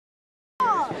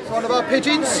one of our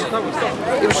pigeons.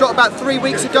 He was shot about 3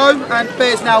 weeks ago, and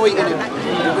Bear's now eating him.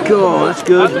 God, that's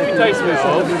good. So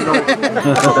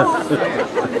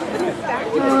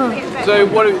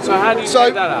how do you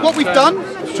take that out? What we've done,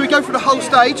 should we go through the whole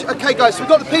stage? Okay guys, so we've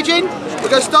got the pigeon. We're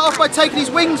going to start off by taking his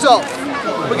wings off.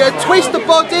 We're going to twist the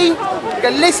body. We're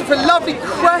going to listen for a lovely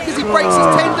crack as he breaks his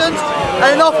tendons, and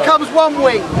then off comes one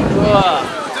wing.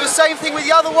 Do the same thing with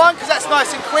the other one, because that's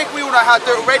nice and quick. We all know how to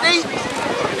do it already.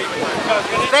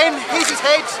 Then here's his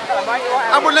head,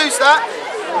 and we'll lose that.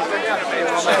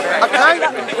 Okay,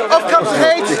 off comes the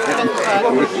head.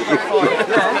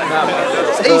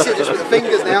 It's easier just with the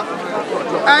fingers now.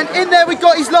 And in there we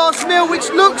got his last meal, which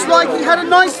looks like he had a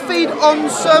nice feed on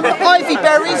some ivy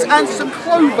berries and some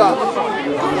clover.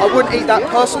 I wouldn't eat that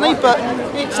personally, but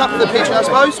it's up to the pigeon, I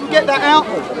suppose. We'll get that out,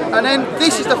 and then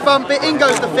this is the fun bit. In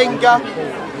goes the finger,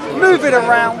 move it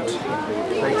around,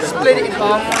 split it in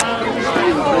half,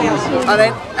 and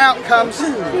then out comes.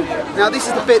 Now this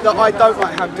is the bit that I don't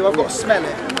like having to. I've got to smell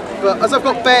it. But as I've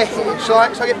got Bear here, shall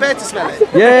I get Bear to smell it?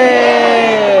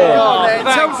 Yeah! Oh,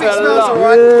 tell me if it smells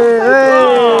alright.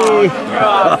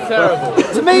 Terrible.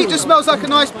 To me, it just smells like a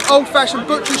nice old-fashioned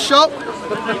butcher's shop.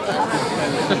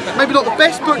 Maybe not the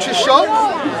best butcher's shop.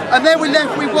 And then we're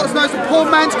left with what's known as the poor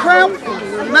man's crown.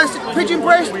 And that's the pigeon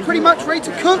breast, pretty much ready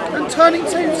to cook and turn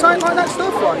into something like that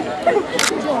stuff.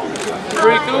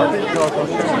 Pretty cool.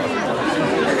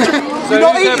 So You're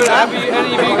not eating that? Have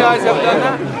any of you guys ever done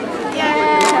that?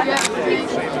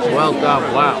 Well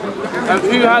done, wow.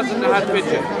 Who hasn't had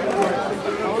pigeon?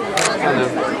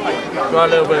 Try a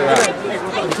little bit of that.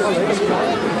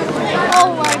 Oh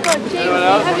my god, Anyone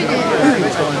else?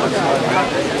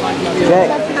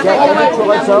 Jack, did you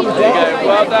try some? There you go,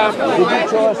 well done. Did you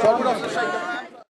try some?